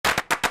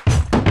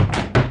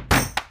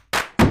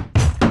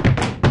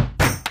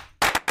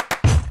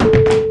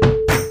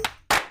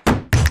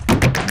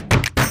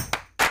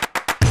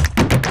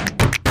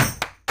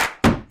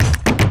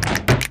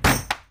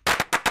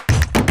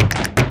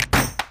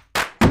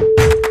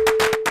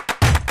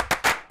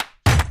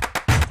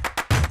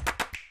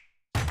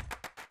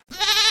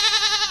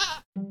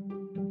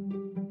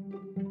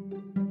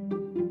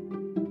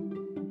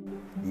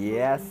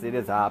yes, it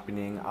is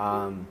happening.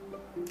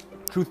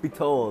 Truth be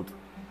told,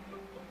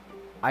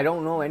 I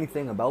don't know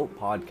anything about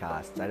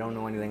podcasts. I don't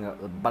know anything,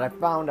 but I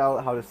found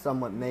out how to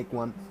somewhat make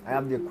one. I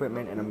have the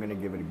equipment, and I'm going to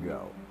give it a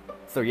go.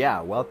 So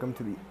yeah, welcome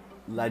to the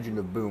Legend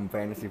of Boom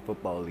Fantasy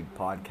Football League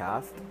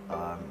podcast.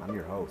 I'm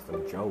your host.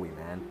 I'm Joey,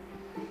 man.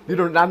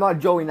 I'm not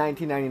Joey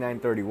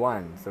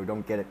 1999-31, so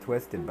don't get it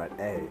twisted, but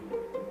hey.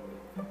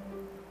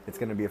 It's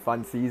going to be a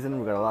fun season.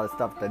 We've got a lot of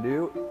stuff to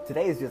do.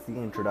 Today is just the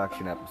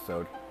introduction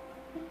episode.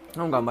 I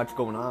don't got much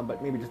going on,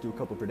 but maybe just do a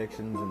couple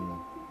predictions and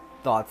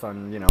thoughts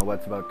on,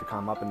 what's about to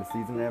come up in the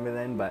season and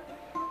everything. But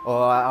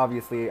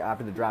obviously,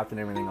 after the draft and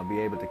everything, I'll be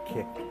able to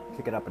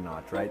kick it up a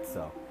notch, right?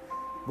 So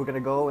we're going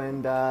to go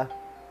and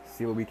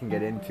see what we can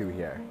get into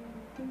here.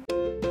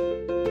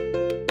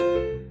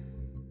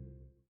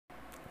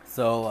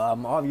 So,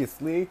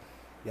 obviously,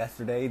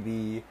 yesterday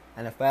the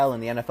NFL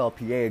and the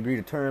NFLPA agreed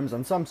to terms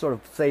on some sort of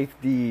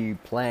safety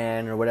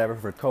plan or whatever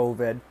for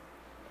COVID.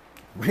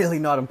 Really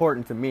not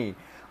important to me.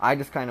 I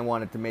just kind of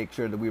wanted to make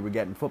sure that we were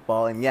getting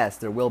football. And yes,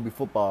 there will be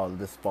football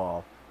this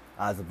fall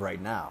as of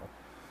right now.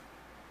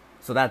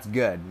 So that's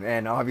good.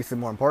 And obviously,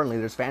 more importantly,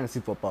 there's fantasy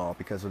football.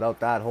 Because without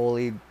that,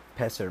 holy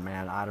pisser,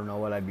 man, I don't know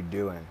what I'd be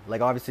doing.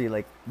 Obviously,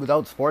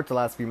 without sports the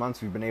last few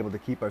months, we've been able to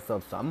keep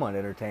ourselves somewhat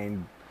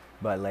entertained.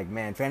 But,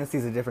 man, fantasy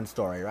is a different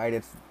story,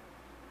 right?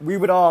 We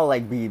would all,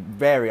 be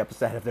very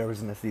upset if there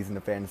wasn't a season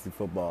of fantasy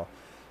football.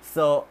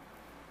 So,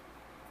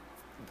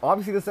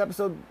 obviously this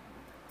episode,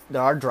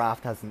 our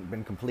draft hasn't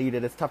been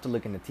completed. It's tough to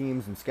look into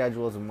teams and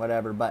schedules and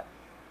whatever, but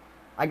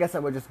I guess I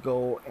would just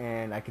go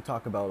and I could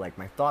talk about,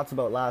 my thoughts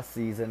about last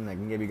season. I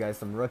can give you guys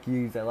some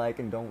rookies I like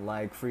and don't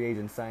like, free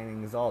agent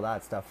signings, all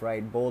that stuff,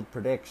 right? Bold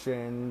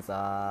predictions,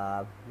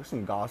 there's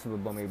some gossip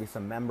about maybe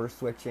some member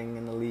switching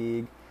in the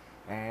league,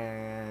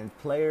 and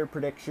player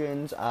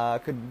predictions,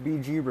 could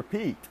BG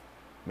repeat.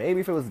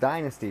 Maybe if it was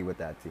Dynasty with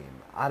that team.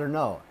 I don't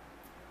know.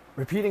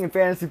 Repeating in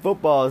fantasy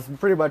football is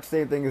pretty much the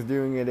same thing as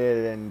doing it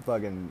in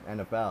fucking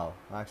NFL.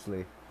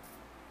 Actually,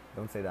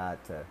 don't say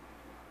that to,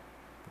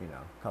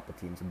 a couple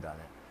teams have done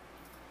it.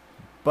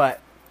 But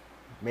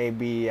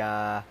maybe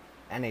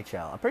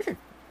NHL. I'm pretty sure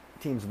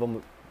teams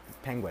have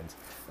Penguins.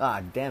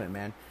 Ah, damn it,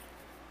 man.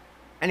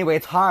 Anyway,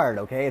 it's hard,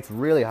 okay? It's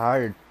really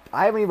hard.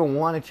 I haven't even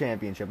won a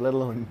championship, let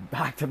alone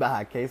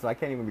back-to-back, okay? So I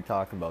can't even be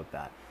talking about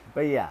that.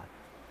 But yeah.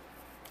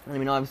 I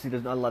mean, obviously,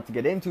 there's not a lot to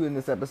get into in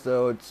this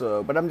episode,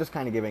 but I'm just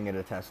kind of giving it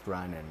a test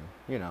run, and,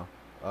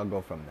 I'll go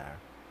from there.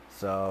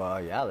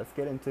 So, yeah, let's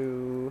get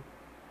into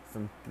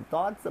some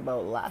thoughts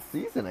about last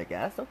season, I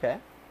guess. Okay.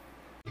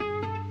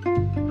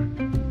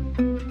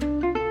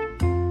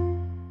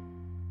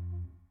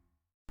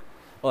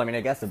 Well, I mean,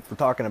 I guess if we're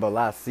talking about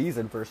last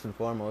season, first and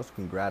foremost,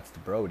 congrats to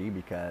Brody,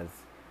 because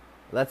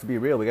let's be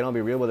real. We can all be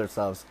real with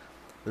ourselves.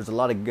 There's a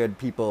lot of good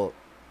people.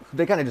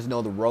 They kind of just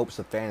know the ropes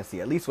of fantasy,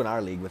 at least in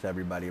our league with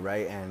everybody,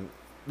 right? And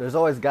there's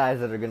always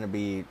guys that are going to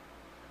be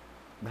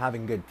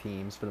having good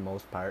teams for the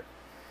most part.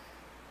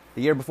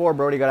 The year before,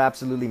 Brody got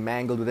absolutely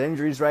mangled with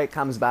injuries, right?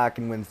 Comes back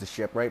and wins the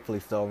ship, rightfully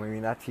so. I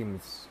mean, that team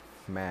was,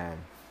 man,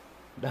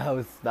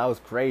 that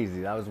was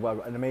crazy. That was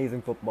an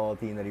amazing football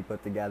team that he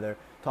put together,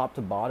 top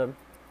to bottom.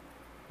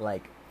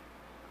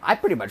 I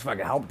pretty much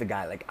fucking helped the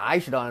guy. I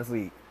should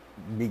honestly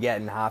be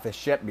getting half his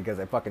ship because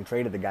I fucking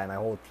traded the guy, my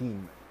whole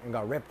team, and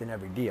got ripped in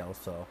every deal,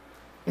 so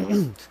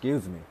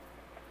excuse me.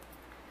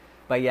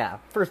 But yeah,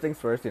 first things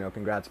first,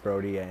 congrats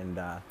Brody, and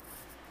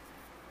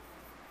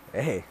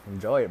hey,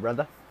 enjoy it,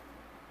 brother.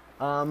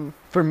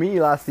 For me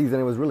last season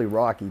it was really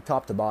rocky,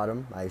 top to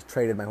bottom. I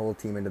traded my whole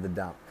team into the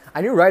dump. I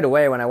knew right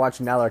away when I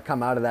watched Neller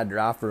come out of that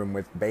draft room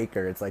with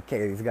Baker, it's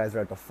hey, these guys are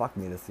out to fuck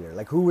me this year.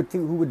 Who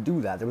would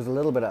do that? There was a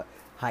little bit of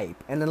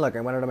hype, and then look,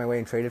 I went out of my way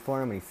and traded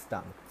for him, and he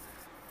stunk.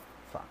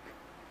 Fuck.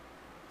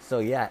 So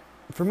yeah,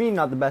 for me,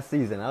 not the best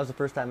season. That was the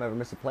first time I ever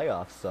missed a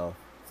playoff, so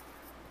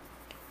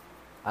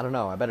I don't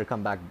know. I better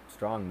come back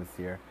strong this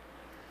year.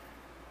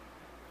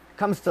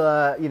 Comes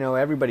to,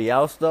 everybody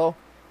else, though.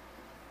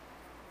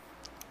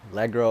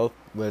 Leg growth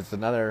was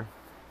another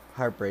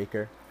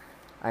heartbreaker.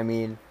 I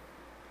mean,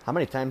 how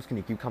many times can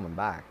you keep coming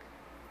back?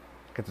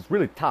 Because it's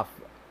really tough.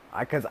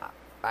 Because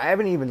I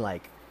haven't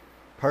even,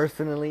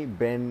 personally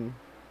been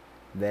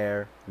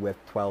there with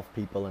 12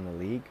 people in the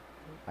league.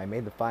 I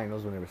made the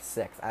finals when there were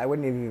 6. I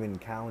wouldn't have even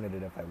counted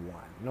it if I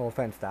won. No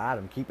offense to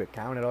Adam. Keep it.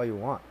 Count it all you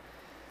want.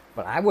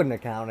 But I wouldn't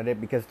have counted it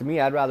because to me,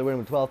 I'd rather win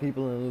with 12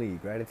 people in the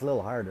league, right? It's a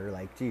little harder.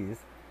 Geez.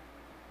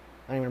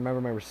 I don't even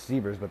remember my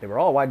receivers, but they were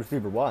all wide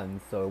receiver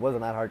ones, so it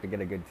wasn't that hard to get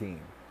a good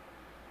team.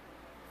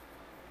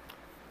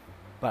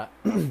 But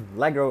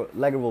Lego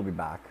will be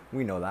back.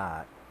 We know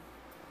that.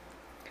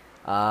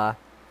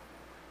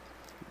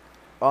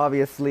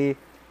 Obviously,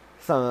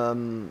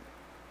 some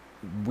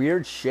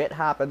weird shit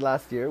happened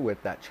last year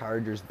with that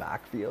Chargers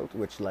backfield,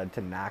 which led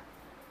to Knack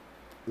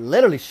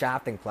literally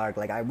shafting Clark.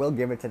 I will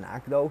give it to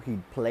Knack, though. He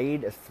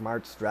played a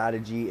smart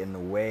strategy in the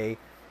way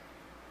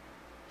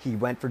he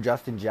went for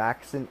Justin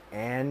Jackson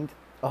and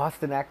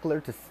Austin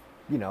Eckler to,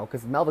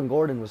 because Melvin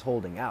Gordon was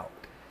holding out.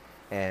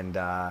 And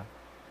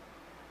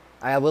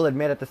I will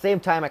admit, at the same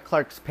time at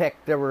Clark's pick,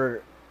 there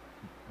were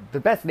the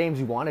best names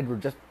you wanted were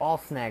just all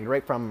snagged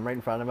right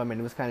in front of him, and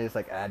it was kind of just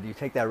like, do you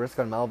take that risk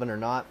on Melvin or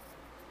not?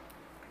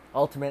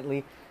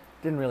 Ultimately,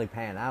 didn't really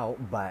pan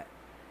out, but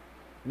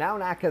now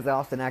Nak has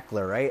Austin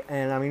Eckler, right?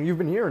 And I mean, you've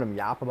been hearing him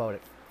yap about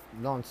it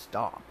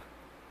nonstop.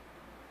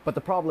 But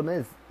the problem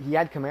is, he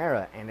had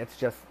Kamara, and it's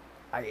just,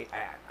 I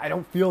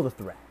don't feel the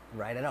threat,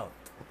 right? I don't.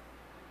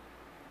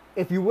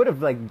 If you would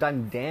have like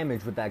done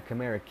damage with that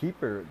Kamara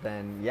keeper,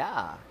 then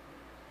yeah.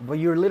 But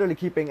you're literally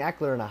keeping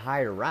Eckler in a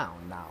higher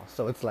round now,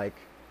 so it's like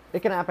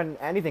it can happen.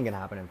 Anything can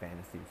happen in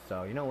fantasy.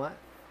 So you know what?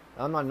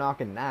 I'm not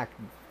knocking Nak.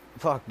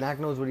 Fuck, Nak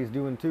knows what he's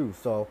doing too.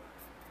 So,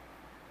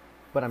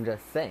 but I'm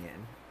just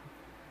saying,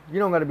 you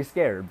don't gotta be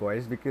scared,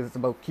 boys, because it's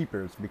about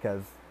keepers.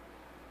 Because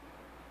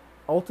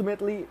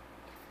ultimately,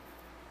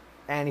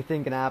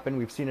 anything can happen.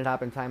 We've seen it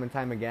happen time and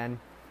time again.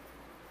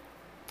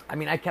 I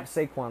mean, I kept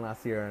Saquon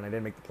last year and I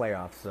didn't make the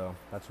playoffs, so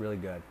that's really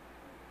good.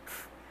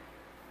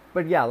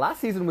 But yeah,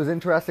 last season was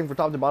interesting for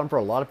top to bottom for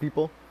a lot of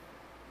people.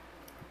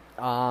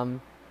 One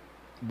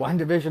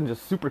division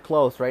just super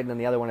close, right? And then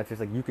the other one, it's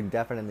just like you can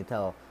definitely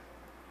tell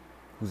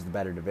who's the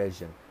better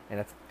division. And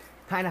that's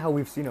kind of how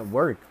we've seen it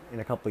work in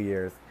a couple of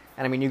years.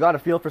 And I mean, you got to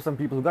feel for some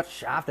people who got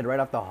shafted right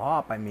off the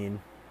hop. I mean,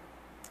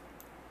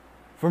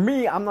 for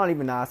me, I'm not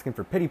even asking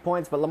for pity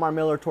points, but Lamar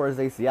Miller tore his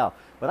ACL.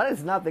 But that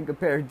is nothing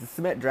compared to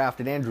Smith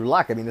drafted Andrew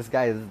Luck. I mean, this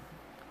guy is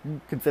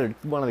considered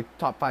one of the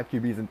top 5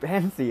 QBs in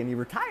fantasy, and he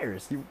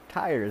retires.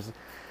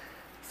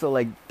 So,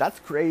 like, that's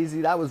crazy.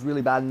 That was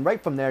really bad. And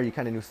right from there, you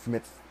kind of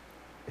knew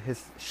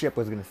his ship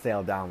was going to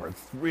sail downwards.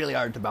 It's really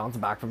hard to bounce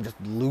back from just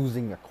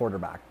losing a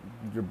quarterback,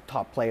 your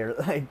top player,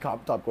 like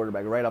top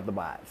quarterback right off the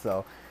bat.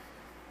 So,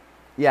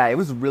 yeah, it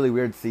was a really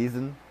weird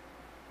season.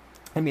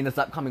 I mean, this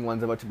upcoming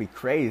one's about to be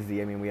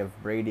crazy. I mean, we have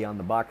Brady on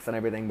the Bucs and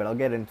everything, but I'll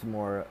get into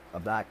more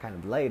of that kind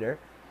of later.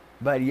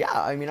 But yeah,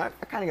 I mean, I'm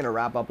kind of going to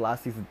wrap up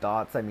last season's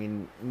thoughts. I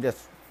mean, I'm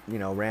just,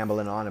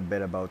 rambling on a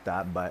bit about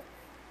that, but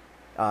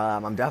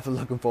I'm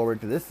definitely looking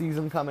forward to this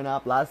season coming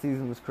up. Last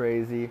season was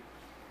crazy,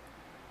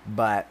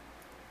 but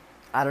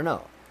I don't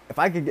know. If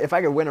I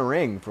could win a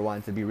ring for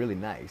once, it'd be really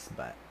nice,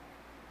 but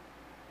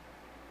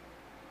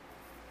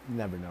you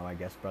never know, I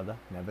guess, brother.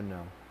 Never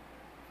know.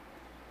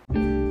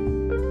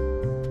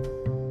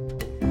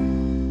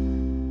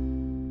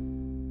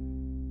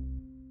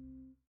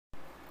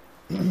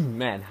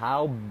 Man,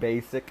 how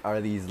basic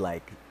are these,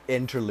 like,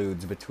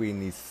 interludes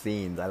between these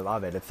scenes? I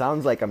love it. It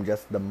sounds like I'm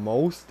just the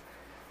most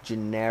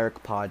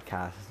generic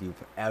podcast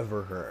you've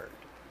ever heard.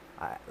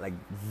 Like,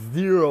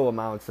 zero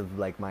amounts of,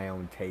 like, my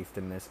own taste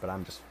in this, but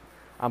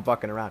I'm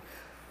fucking around.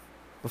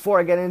 Before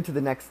I get into the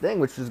next thing,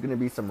 which is going to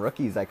be some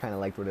rookies I kind of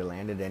liked where they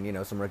landed,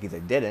 and, some rookies I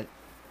didn't,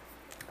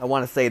 I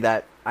want to say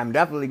that I'm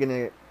definitely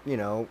going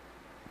to,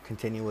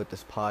 continue with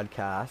this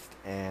podcast,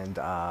 and,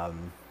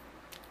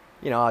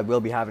 I will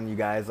be having you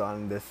guys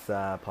on this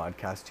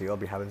podcast too. I'll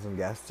be having some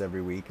guests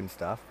every week and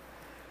stuff.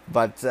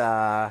 But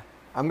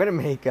I'm going to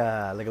make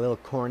like a little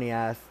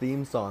corny-ass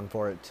theme song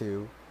for it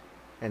too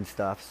and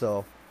stuff.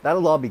 So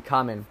that'll all be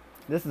coming.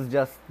 This is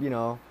just,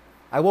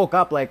 I woke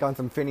up like on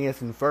some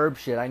Phineas and Ferb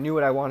shit. I knew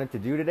what I wanted to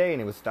do today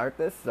and it was start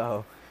this.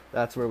 So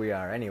that's where we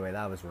are. Anyway,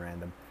 that was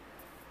random.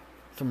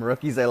 Some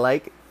rookies I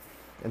like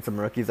and some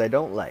rookies I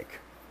don't like.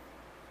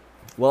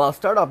 Well, I'll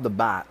start off the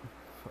bat.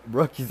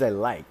 Rookies I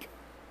like.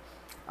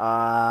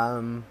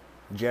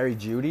 Jerry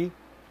Jeudy.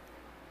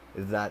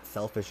 Is that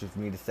selfish of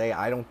me to say?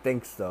 I don't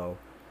think so.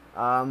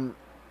 I'll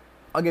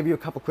give you a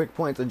couple quick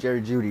points on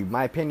Jerry Jeudy.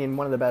 My opinion,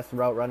 one of the best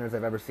route runners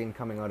I've ever seen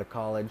coming out of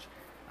college.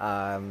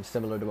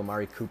 Similar to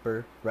Amari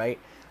Cooper, right?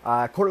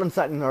 Cortland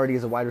Sutton already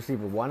is a wide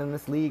receiver 1 in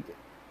this league,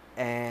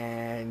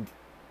 and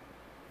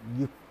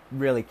you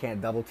really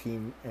can't double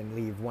team and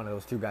leave one of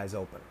those two guys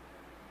open.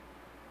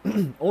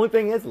 Only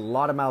thing is, a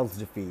lot of mouths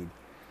to feed.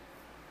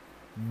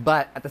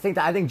 But at the same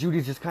time, I think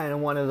Judy's just kind of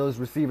one of those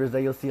receivers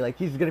that you'll see, like,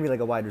 he's going to be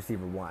like a wide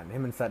receiver 1.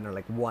 Him and Sutton are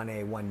like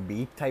 1A,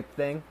 1B type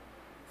thing.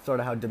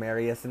 Sort of how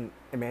Demarius and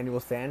Emmanuel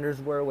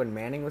Sanders were when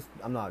Manning was,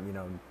 I'm not,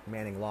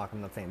 Manning Locke,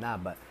 I'm not saying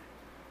that, but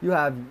you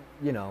have,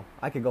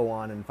 I could go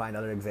on and find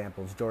other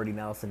examples. Jordy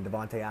Nelson,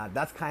 Devontae Adams.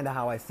 That's kind of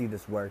how I see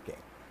this working.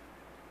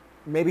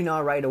 Maybe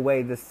not right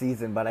away this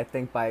season, but I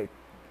think by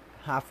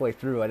halfway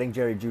through, I think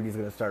Jerry Jeudy's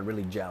going to start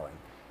really gelling.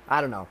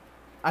 I don't know.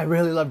 I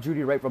really love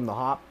Jeudy right from the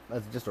hop.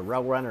 As just a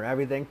route runner,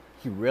 everything.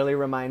 He really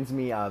reminds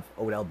me of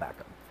Odell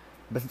Beckham.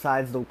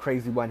 Besides the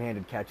crazy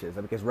one-handed catches.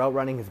 Because route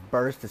running, his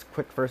burst, his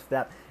quick first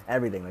step,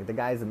 everything. Like, the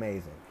guy's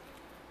amazing.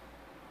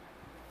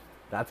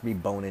 That's me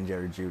boning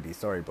Jerry Jeudy.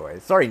 Sorry,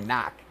 boys. Sorry,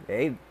 knock.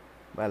 Hey,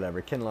 whatever.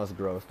 Kinlaw's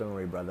gross. Don't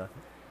worry, brother.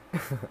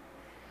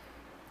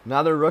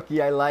 Another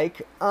rookie I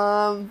like.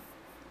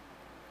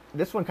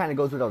 This one kind of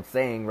goes without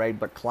saying, right?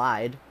 But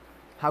Clyde.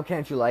 How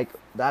can't you like...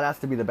 That has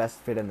to be the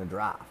best fit in the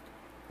draft.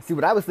 See,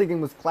 what I was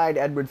thinking was Clyde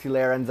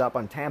Edwards-Helaire ends up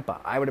on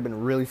Tampa. I would have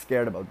been really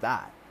scared about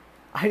that.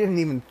 I didn't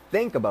even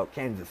think about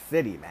Kansas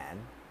City, man.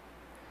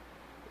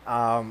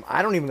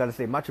 I don't even got to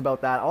say much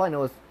about that. All I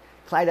know is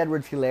Clyde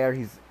Edwards-Helaire,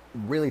 he's a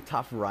really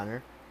tough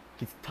runner.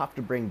 He's tough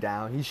to bring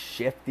down. He's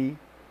shifty.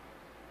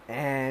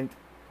 And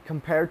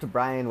compared to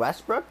Brian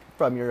Westbrook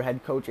from your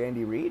head coach,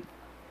 Andy Reid,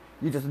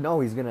 You just know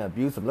he's going to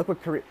abuse him. Look what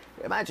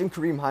imagine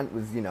Kareem Hunt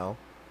was,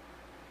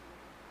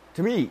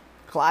 to me,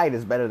 Clyde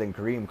is better than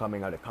Kareem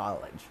coming out of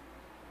college.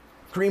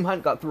 Kareem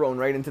Hunt got thrown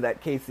right into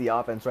that KC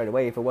offense right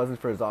away. If it wasn't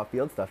for his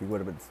off-field stuff, he would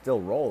have been still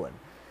rolling.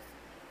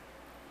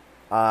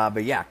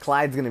 But yeah,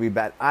 Clyde's going to be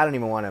better. I don't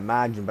even want to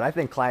imagine, but I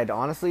think Clyde,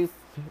 honestly,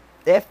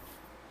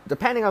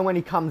 depending on when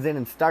he comes in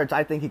and starts,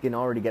 I think he can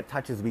already get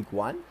touches week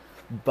 1.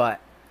 But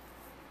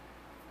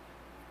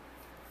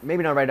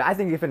maybe not right. I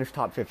think he finished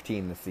top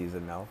 15 this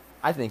season, though.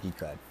 I think he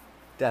could.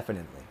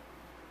 Definitely.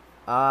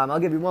 I'll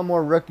give you one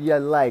more rookie I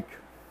like.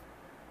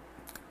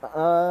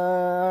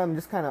 I'm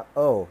just kind of...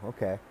 Oh,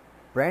 okay.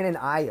 Brandon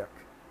Aiyuk.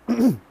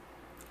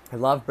 I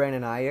love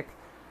Brandon Aiyuk.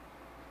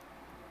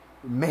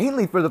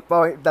 Mainly for the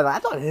point that I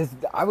thought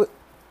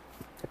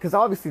because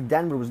obviously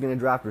Denver was going to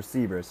draft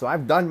receivers. So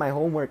I've done my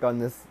homework on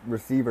this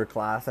receiver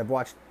class. I've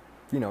watched,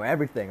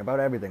 everything,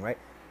 right?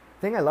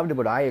 The thing I loved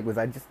about Aiyuk was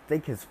I just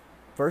think his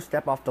first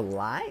step off the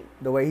line,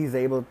 the way he's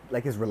able,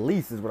 like his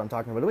release is what I'm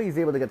talking about, the way he's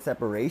able to get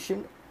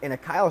separation. In a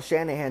Kyle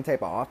Shanahan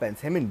type of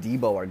offense, him and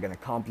Debo are going to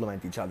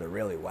complement each other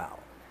really well.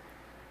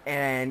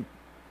 And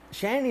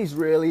Shanny's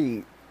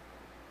really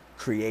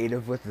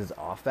creative with his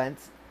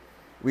offense.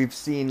 We've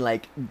seen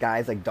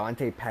guys like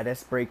Dante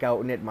Pettis break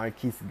out in it,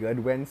 Marquise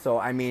Goodwin. So,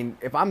 I mean,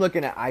 if I'm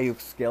looking at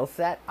Aiyuk's skill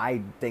set,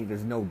 I think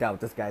there's no doubt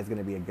this guy's going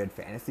to be a good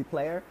fantasy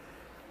player.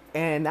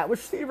 And that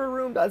receiver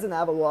room doesn't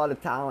have a lot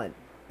of talent.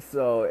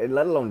 So,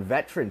 let alone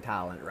veteran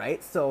talent,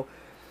 right? So,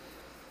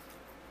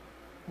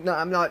 no,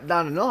 I'm not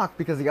down a knock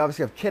because you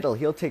obviously have Kittle.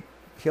 He'll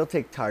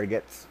take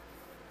targets.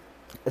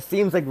 It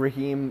seems like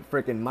Raheem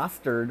freaking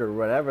Mustard or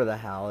whatever the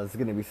hell is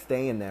going to be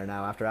staying there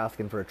now after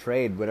asking for a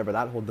trade, whatever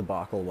that whole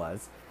debacle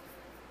was.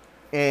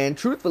 And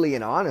truthfully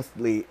and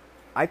honestly,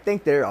 I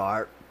think there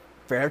are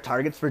fair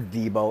targets for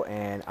Debo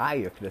and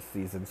Aiyuk this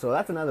season. So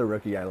that's another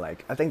rookie I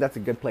like. I think that's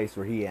a good place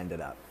where he ended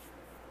up.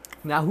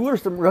 Now, who are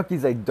some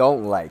rookies I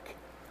don't like?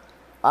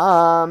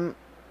 Kind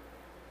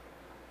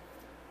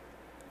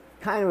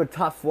of a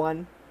tough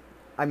one.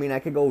 I mean, I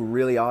could go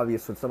really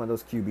obvious with some of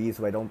those QBs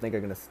who I don't think are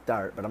going to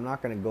start, but I'm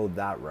not going to go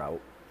that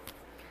route.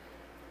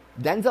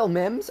 Denzel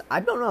Mims, I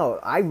don't know.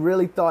 I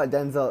really thought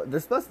there's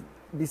supposed to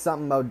be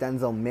something about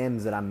Denzel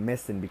Mims that I'm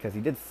missing because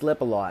he did slip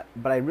a lot,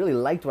 but I really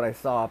liked what I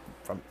saw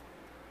from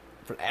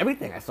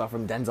everything I saw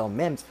from Denzel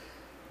Mims.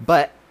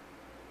 But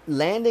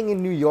landing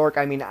in New York,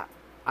 I mean,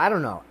 I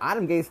don't know.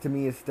 Adam Gase to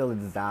me is still a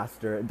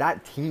disaster.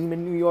 That team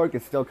in New York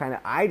is still kind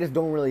of, I just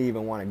don't really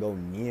even want to go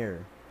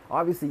near.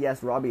 Obviously,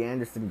 yes, Robbie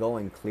Anderson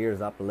going clears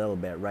up a little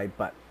bit, right?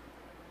 But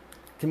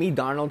to me,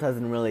 Darnold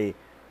hasn't really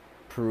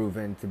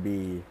proven to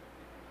be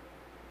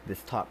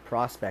this top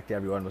prospect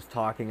everyone was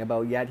talking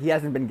about yet. He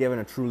hasn't been given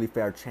a truly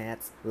fair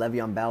chance.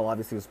 Le'Veon Bell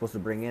obviously was supposed to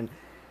bring in.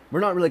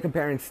 We're not really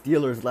comparing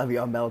Steelers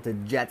Le'Veon Bell to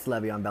Jets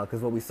Le'Veon Bell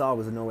because what we saw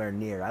was nowhere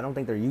near. I don't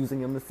think they're using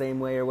him the same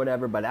way or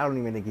whatever, but I don't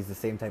even think he's the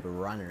same type of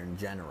runner in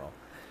general.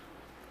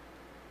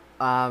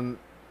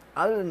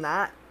 Other than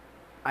that,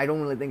 I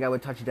don't really think I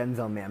would touch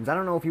Denzel Mims. I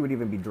don't know if he would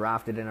even be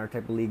drafted in our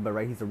type of league, but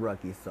right, he's a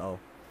rookie, so.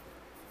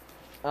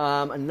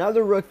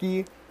 Another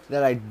rookie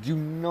that I do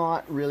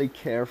not really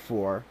care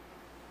for.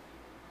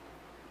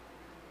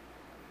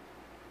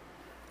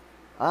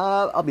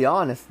 I'll be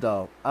honest,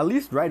 though. At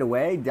least right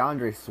away,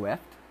 DeAndre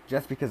Swift,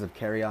 just because of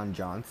Kerryon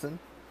Johnson.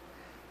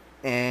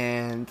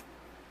 And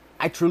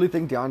I truly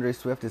think DeAndre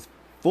Swift is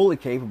fully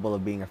capable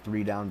of being a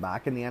 3-down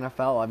back in the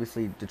NFL.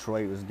 Obviously,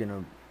 Detroit was going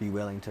to be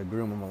willing to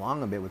groom him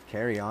along a bit with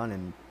Kerryon,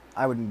 and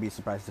I wouldn't be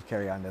surprised if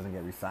Kerryon doesn't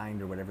get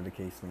re-signed or whatever the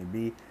case may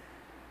be.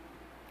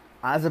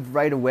 As of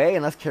right away,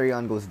 unless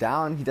Kerryon goes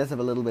down, he does have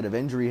a little bit of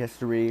injury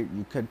history.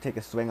 You could take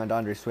a swing on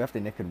DeAndre Swift,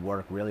 and it could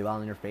work really well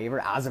in your favor.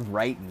 As of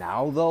right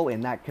now, though, in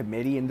that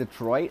committee in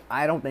Detroit,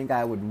 I don't think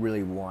I would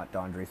really want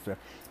DeAndre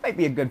Swift. He might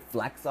be a good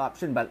flex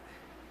option, but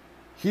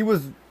he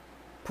was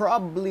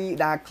probably...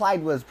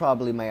 Clyde was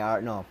probably my...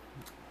 No.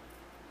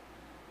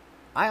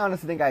 I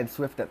honestly think I had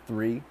Swift at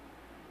 3,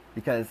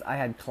 because I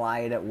had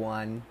Clyde at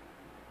 1,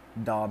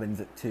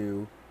 Dobbins at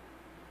 2.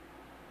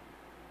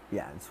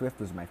 Yeah, and Swift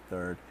was my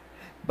 3rd.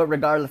 But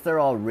regardless, they're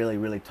all really,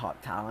 really top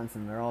talents,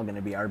 and they're all going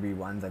to be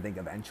RB1s, I think,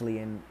 eventually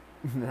in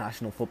the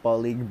National Football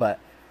League. But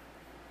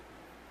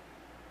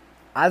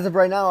as of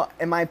right now,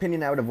 in my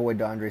opinion, I would avoid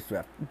DeAndre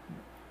Swift.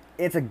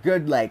 It's a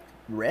good,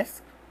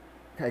 risk.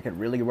 It could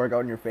really work out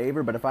in your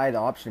favor, but if I had the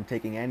option of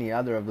taking any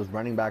other of those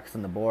running backs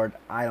on the board,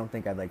 I don't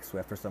think I'd like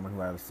Swift for someone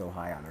who I was so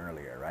high on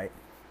earlier, right?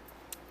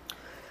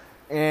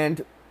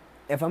 And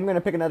if I'm going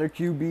to pick another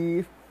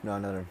rookie I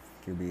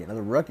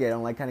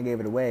don't like, kind of gave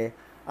it away.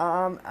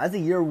 As a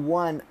year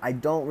 1, I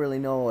don't really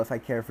know if I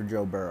care for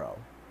Joe Burrow.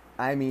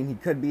 I mean, he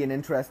could be an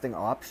interesting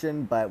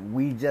option, but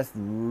we just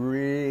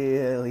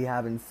really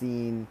haven't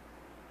seen...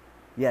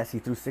 Yes, he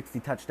threw 60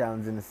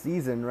 touchdowns in the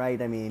season,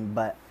 right? I mean,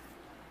 but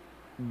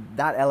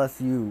that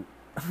LSU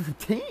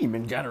team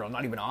in general,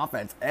 not even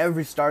offense,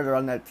 every starter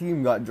on that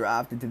team got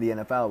drafted to the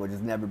NFL, which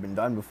has never been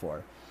done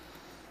before.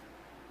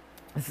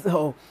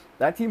 So,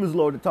 that team is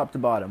loaded top to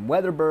bottom.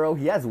 Whether Burrow,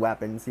 he has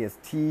weapons. He has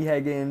T.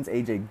 Higgins,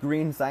 A.J.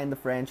 Green signed the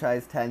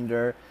franchise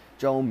tender,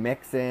 Joe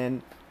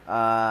Mixon,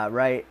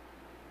 right?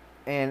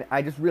 And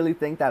I just really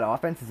think that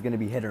offense is going to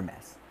be hit or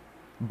miss.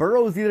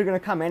 Burrow's either going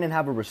to come in and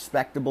have a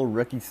respectable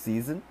rookie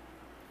season,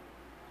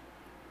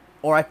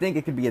 or I think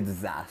it could be a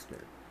disaster.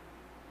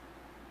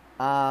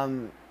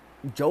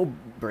 Joe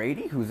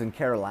Brady, who's in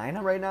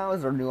Carolina right now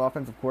as our new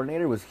offensive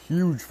coordinator, was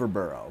huge for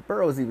Burrow.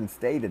 Burrow's even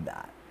stated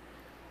that.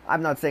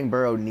 I'm not saying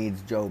Burrow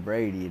needs Joe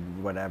Brady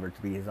and whatever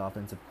to be his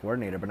offensive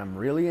coordinator, but I'm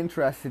really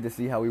interested to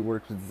see how he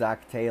works with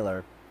Zach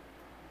Taylor.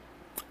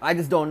 I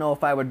just don't know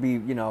if I would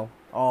be,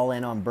 all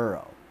in on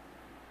Burrow.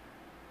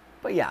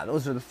 But yeah,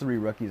 those are the three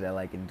rookies I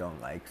like and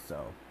don't like,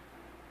 so.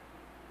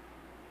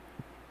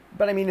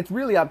 But I mean, it's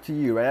really up to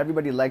you, right?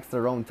 Everybody likes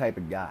their own type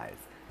of guys.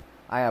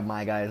 I have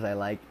my guys I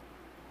like.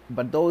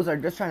 But those are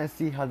just trying to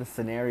see how the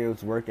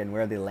scenarios work and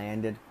where they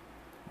landed.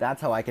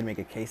 That's how I can make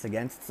a case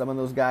against some of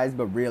those guys.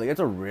 But really, it's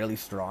a really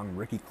strong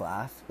rookie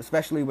class,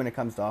 especially when it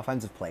comes to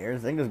offensive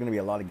players. I think there's going to be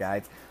a lot of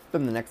guys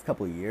from the next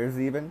couple of years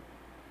even.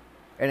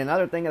 And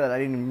another thing that I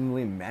didn't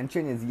really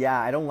mention is,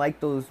 I don't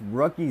like those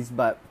rookies,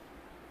 but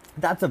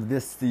that's of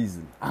this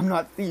season.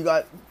 You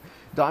got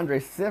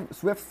DeAndre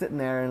Swift sitting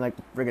there in like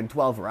friggin'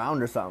 12th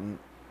round or something.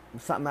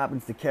 Something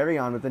happens to carry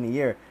on within a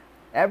year.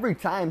 Every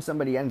time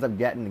somebody ends up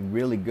getting a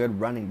really good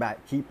running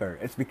back keeper,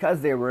 it's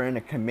because they were in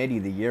a committee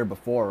the year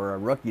before or a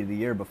rookie the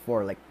year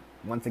before. Like,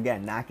 once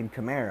again, Nak and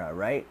Kamara,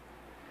 right?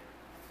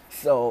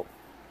 So,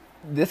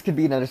 this could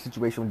be another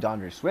situation with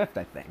DeAndre Swift,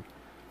 I think.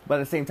 But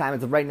at the same time,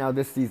 as of right now,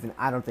 this season,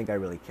 I don't think I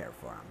really care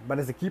for him. But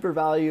as a keeper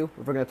value,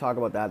 if we're going to talk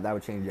about that, that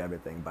would change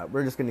everything. But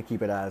we're just going to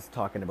keep it as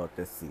talking about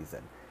this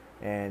season.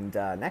 And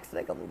next, I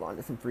think I'll move on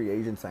to some free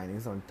agent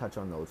signings. I'll touch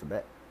on those a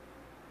bit.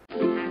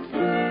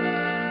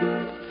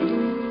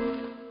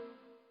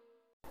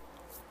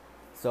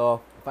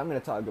 So, if I'm going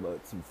to talk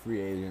about some free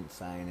agent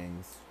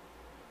signings,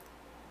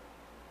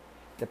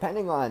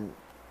 depending on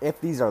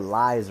if these are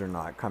lies or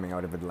not coming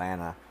out of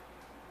Atlanta,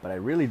 but I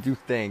really do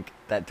think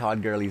that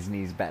Todd Gurley's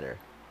knee's better.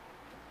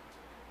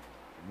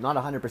 Not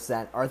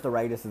 100%.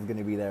 Arthritis is going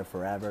to be there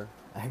forever.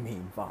 I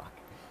mean, fuck.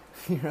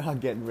 You're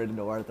not getting rid of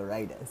no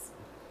arthritis.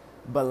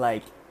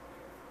 But,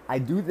 I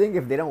do think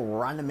if they don't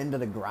run him into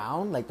the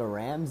ground like the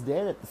Rams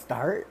did at the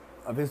start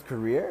of his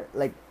career,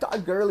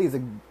 Todd Gurley is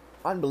an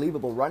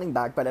unbelievable running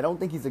back, but I don't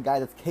think he's a guy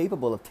that's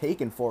capable of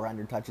taking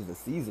 400 touches a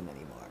season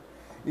anymore.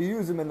 You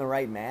use him in the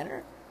right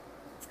manner,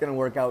 it's going to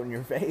work out in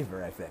your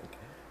favor, I think.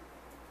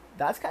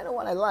 That's kind of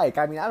what I like.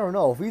 I mean, I don't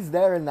know. If he's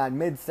there in that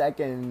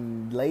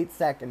mid-second,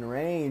 late-second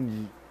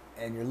range,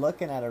 and you're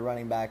looking at a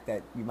running back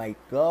that you might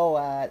go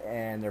at,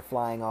 and they're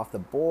flying off the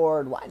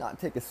board, why not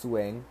take a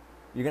swing?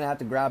 You're going to have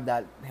to grab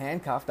that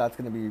handcuff. That's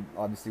going to be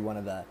obviously one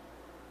of the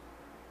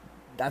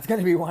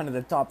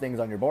top things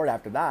on your board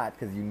after that,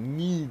 because you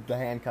need the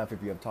handcuff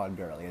if you have Todd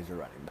Gurley as your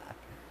running back.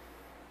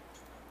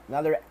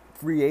 Another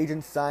free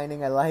agent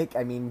signing I like,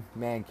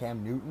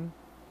 Cam Newton.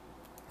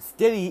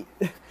 Stiddy,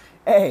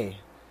 hey,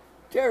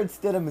 Jared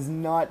Stidham is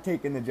not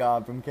taking the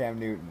job from Cam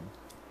Newton.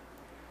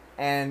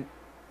 And,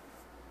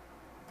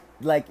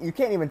 you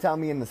can't even tell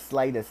me in the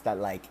slightest that,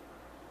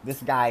 this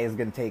guy is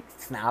going to take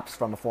snaps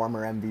from a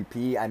former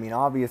MVP. I mean,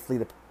 obviously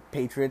the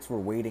Patriots were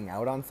waiting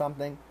out on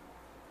something.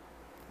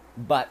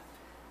 But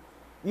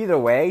either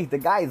way, the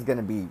guy is going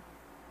to be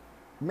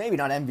maybe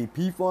not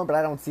MVP form, but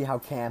I don't see how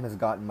Cam has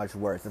gotten much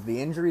worse. If the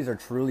injuries are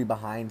truly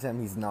behind him,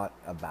 he's not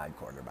a bad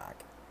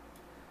quarterback.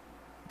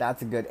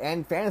 That's a good...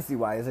 And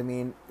fantasy-wise,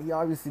 he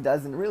obviously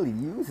doesn't really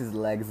use his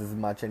legs as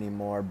much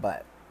anymore,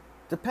 but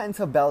depends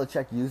how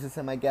Belichick uses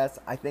him, I guess.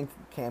 I think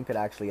Cam could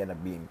actually end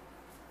up being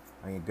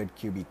a good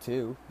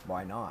QB2.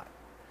 Why not?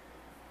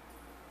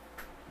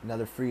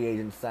 Another free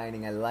agent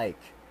signing I like.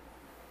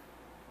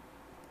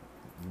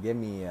 Give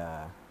me...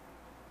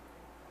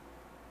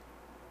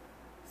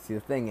 See, the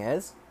thing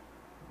is,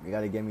 you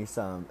got to give me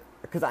some...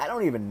 Because I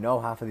don't even know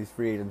half of these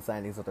free agent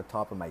signings at the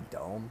top of my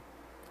dome.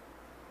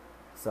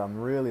 So I'm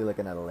really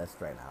looking at a list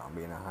right now. I'm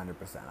being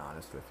 100%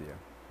 honest with you.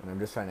 And I'm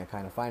just trying to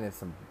kind of find it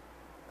some...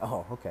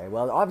 Oh, okay.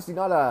 Well, obviously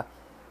not a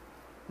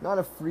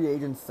free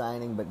agent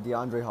signing, but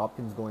DeAndre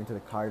Hopkins going to the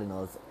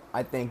Cardinals,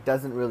 I think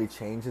doesn't really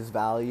change his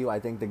value. I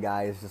think the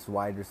guy is just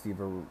wide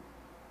receiver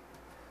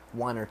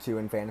 1 or 2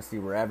 in fantasy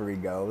wherever he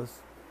goes.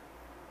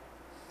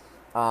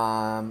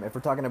 If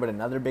we're talking about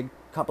another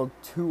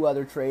two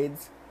other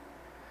trades,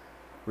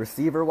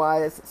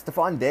 receiver-wise,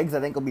 Stephon Diggs I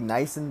think will be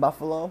nice in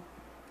Buffalo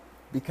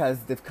because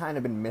they've kind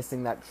of been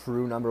missing that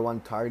true number 1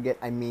 target.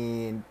 I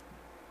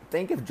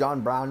think if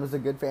John Brown was a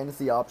good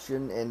fantasy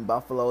option in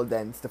Buffalo,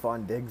 then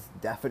Stephon Diggs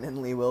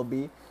definitely will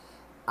be.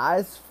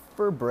 As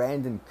for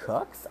Brandon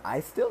Cooks, I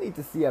still need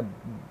to see a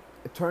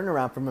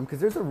turnaround from him because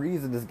there's a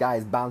reason this guy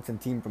is bouncing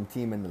team from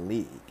team in the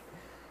league.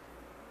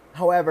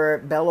 However,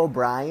 Bill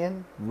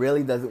O'Brien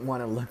really doesn't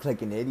want to look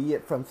like an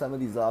idiot from some of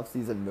these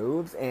offseason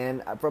moves.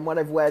 And from what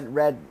I've wow.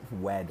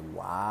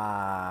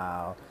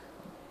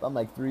 I'm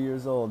like 3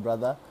 years old,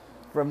 brother.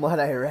 From what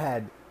I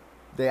read,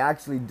 they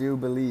actually do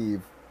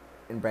believe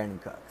in Brandon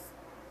Cooks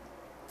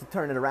to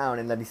turn it around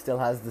and that he still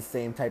has the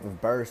same type of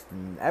burst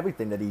and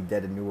everything that he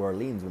did in New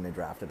Orleans when they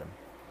drafted him.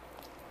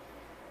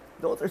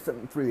 Those are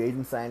some free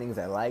agent signings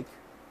I like.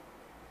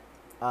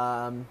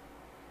 Um,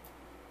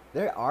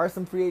 there are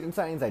some free agent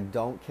signings I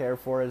don't care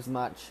for as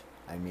much.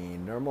 I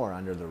mean, they're more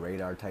under the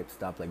radar type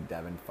stuff like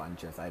Devin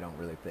Funchess. I don't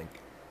really think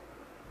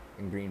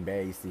in Green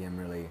Bay you see him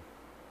really,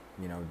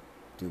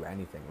 do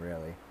anything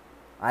really.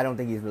 I don't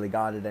think he's really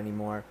got it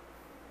anymore.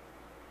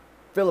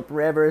 Phillip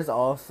Rivers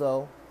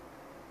also.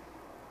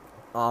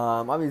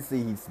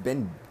 Obviously he's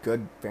been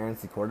good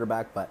fantasy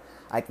quarterback, but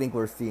I think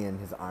we're seeing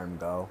his arm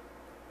go,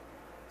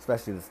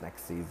 especially this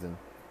next season.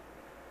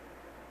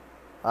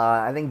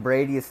 I think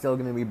Brady is still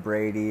going to be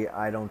Brady.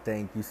 I don't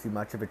think you see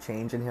much of a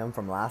change in him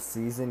from last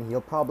season. He'll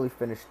probably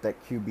finish that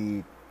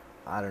QB,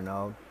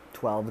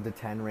 12 to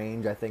 10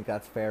 range. I think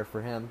that's fair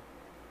for him.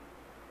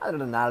 Other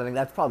than that, I think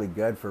that's probably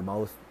good for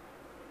most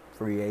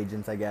free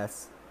agents, I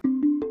guess.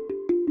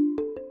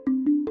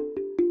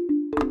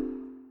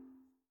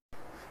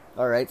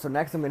 Alright, so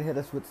next I'm going to hit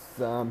us with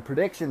some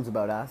predictions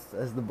about us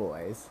as the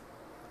boys.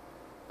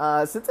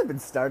 Since I've been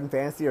starting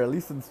fantasy, or at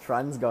least since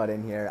Trunz got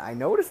in here, I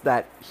noticed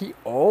that he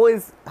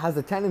always has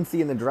a tendency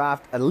in the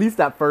draft, at least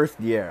that first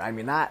year. I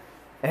mean,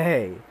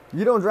 hey,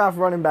 you don't draft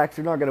running backs,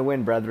 you're not going to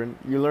win, brethren.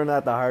 You learn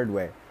that the hard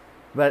way.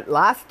 But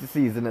last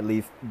season, at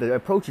least, the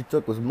approach he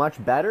took was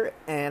much better,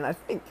 and I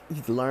think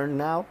he's learned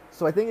now.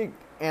 So I think,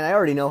 and I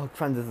already know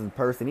Trunz is a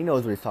person. He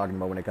knows what he's talking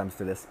about when it comes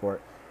to this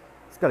sport.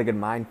 He's got a good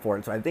mind for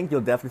it. So I think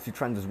you'll definitely see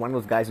Trunz as one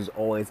of those guys who's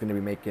always going to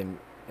be making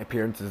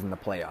appearances in the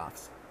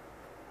playoffs.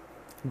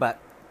 But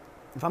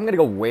if I'm going to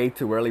go way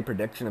too early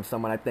prediction of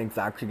someone I think is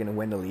actually going to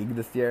win the league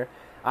this year,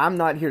 I'm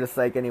not here to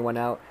psych anyone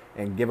out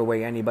and give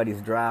away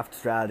anybody's draft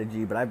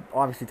strategy, but I've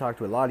obviously talked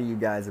to a lot of you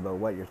guys about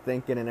what you're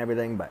thinking and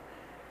everything, but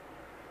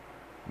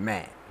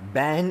man,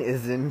 Ben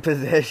is in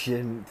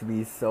position to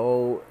be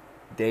so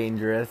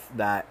dangerous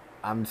that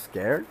I'm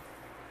scared.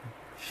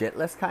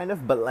 Shitless, kind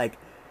of, but like,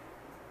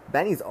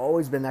 Benny's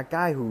always been that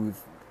guy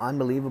who's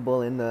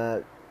unbelievable in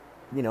the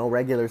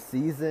regular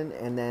season,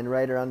 and then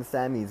right around the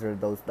semis or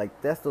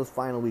those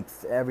final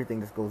weeks, everything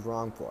just goes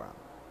wrong for him.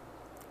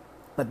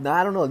 But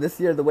I don't know, this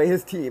year, the way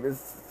his team is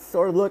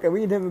sort of looking,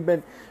 we haven't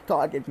been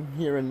talking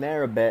here and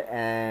there a bit,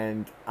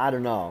 and I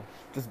don't know,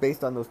 just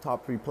based on those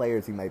top 3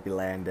 players he might be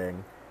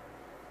landing,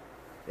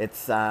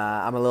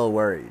 I'm a little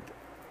worried.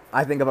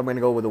 I think if I'm going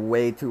to go with a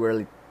way too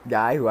early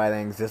guy who I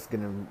think is just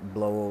going to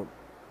blow,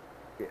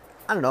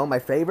 I don't know, my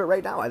favorite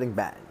right now, I think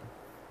Ben.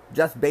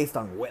 Just based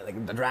on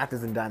the draft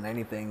hasn't done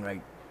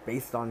anything,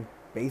 based on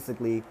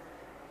basically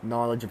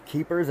knowledge of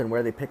keepers and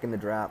where they pick in the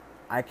draft,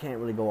 I can't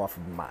really go off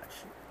of much.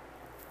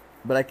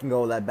 But I can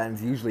go that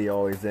Ben's usually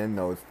always in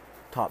those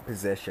top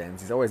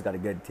positions. He's always got a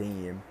good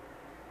team.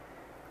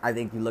 I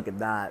think you look at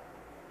that,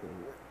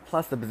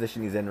 plus the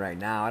position he's in right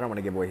now, I don't want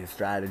to give away his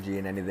strategy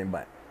and anything,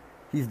 but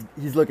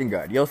he's looking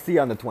good. You'll see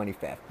on the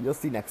 25th. You'll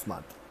see next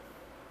month.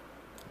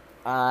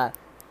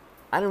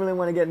 I don't really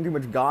want to get into too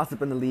much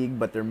gossip in the league,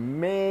 but there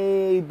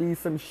may be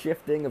some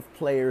shifting of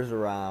players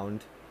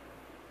around.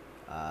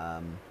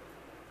 I'm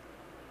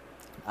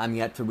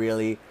yet to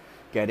really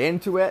get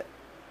into it,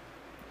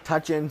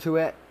 touch into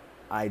it.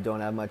 I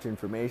don't have much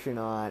information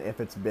on if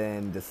it's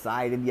been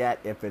decided yet,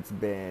 if it's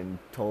been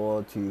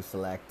told to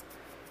select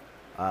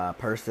a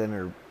person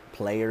or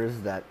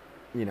players that,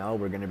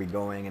 we're going to be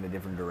going in a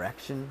different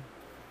direction.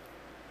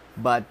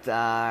 But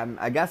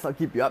I guess I'll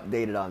keep you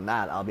updated on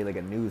that. I'll be like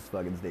a news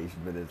fucking station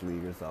for this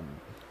league or something.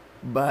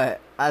 But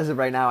as of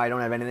right now, I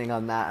don't have anything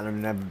on that. I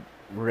don't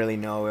really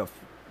know if,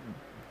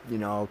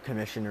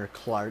 Commissioner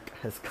Clark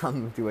has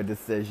come to a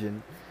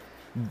decision.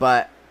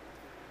 But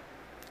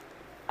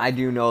I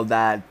do know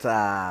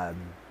that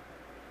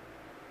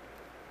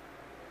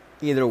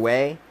either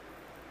way,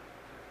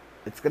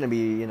 it's going to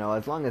be,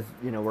 as long as,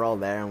 we're all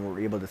there and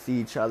we're able to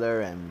see each other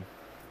and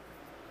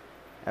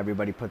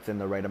everybody puts in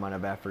the right amount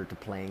of effort to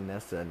playing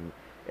this, and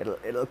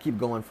it'll keep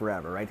going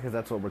forever, right? Because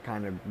that's what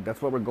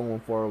we're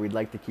going for. We'd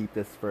like to keep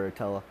this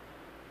till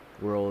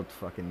we're old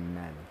fucking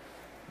men.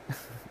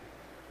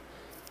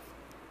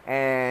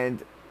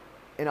 And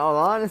in all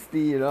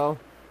honesty, I'm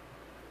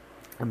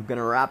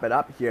gonna wrap it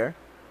up here.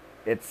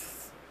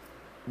 It's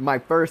my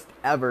first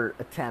ever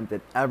attempt at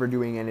ever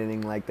doing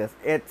anything like this.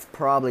 It's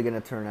probably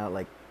gonna turn out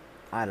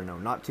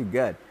not too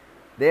good.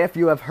 If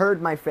you have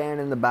heard my fan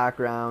in the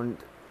background,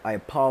 I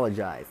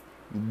apologize.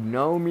 You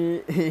know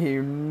me,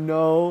 you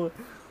know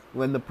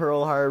when the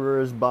Pearl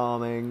Harbor is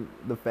bombing,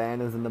 the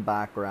fan is in the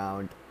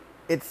background.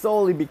 It's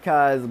solely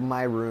because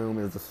my room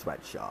is a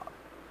sweatshop.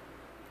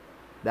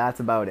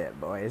 That's about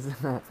it, boys.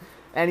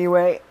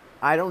 Anyway,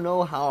 I don't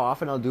know how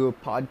often I'll do a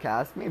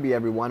podcast. Maybe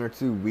every 1 or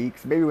 2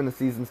 weeks. Maybe when the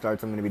season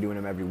starts, I'm going to be doing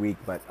them every week.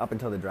 But up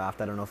until the draft,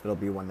 I don't know if there'll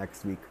be one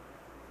next week.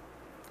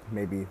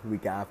 Maybe the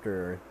week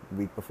after or the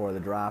week before the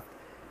draft.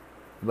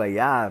 But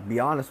yeah, be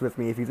honest with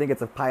me. If you think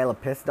it's a pile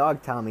of piss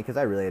dog, tell me, because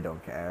I really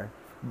don't care.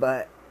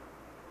 But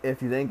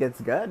if you think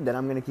it's good, then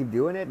I'm gonna keep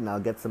doing it, and I'll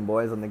get some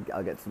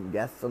I'll get some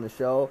guests on the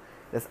show.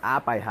 This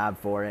app I have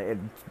for it,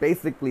 it's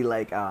basically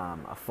like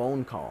a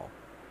phone call.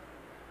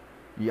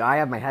 Yeah, I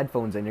have my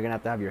headphones in. You're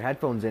gonna have your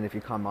headphones in if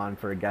you come on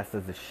for a guest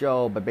as a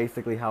show. But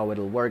basically, how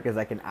it'll work is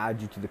I can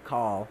add you to the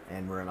call,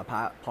 and we're in a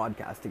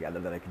podcast together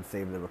that I can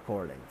save the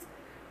recordings.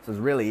 So it's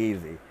really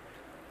easy.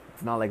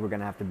 It's not like we're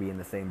gonna have to be in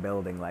the same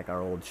building like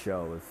our old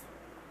shows,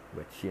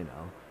 which, you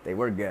know, they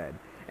were good.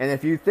 And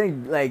if you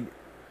think like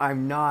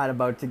I'm not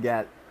about to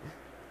get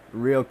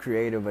real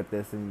creative with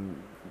this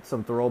and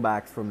some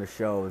throwbacks from the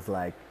shows,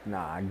 like,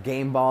 nah,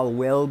 Game Ball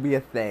will be a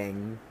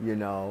thing, you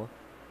know.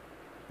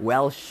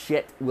 Well,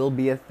 shit will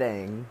be a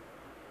thing.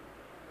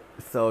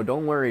 So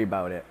don't worry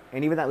about it.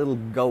 And even that little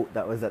goat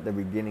that was at the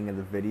beginning of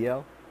the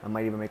video, I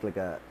might even make like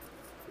a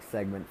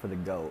segment for the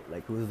goat.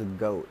 Like, who's the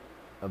goat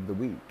of the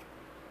week?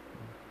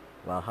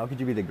 Well, how could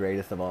you be the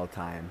greatest of all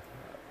time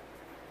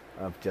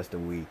of just a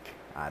week?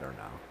 I don't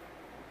know.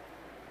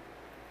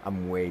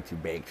 I'm way too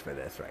baked for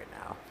this right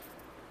now.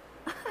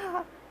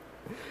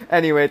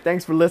 Anyway,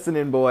 thanks for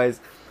listening, boys.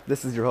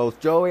 This is your host,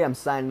 Joey. I'm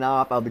signing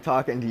off. I'll be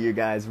talking to you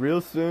guys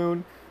real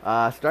soon.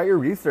 Start your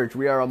research.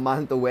 We are a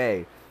month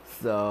away.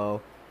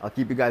 So I'll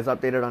keep you guys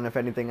updated on if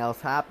anything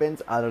else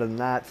happens. Other than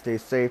that, stay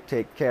safe,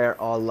 take care,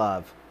 all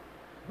love.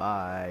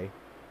 Bye.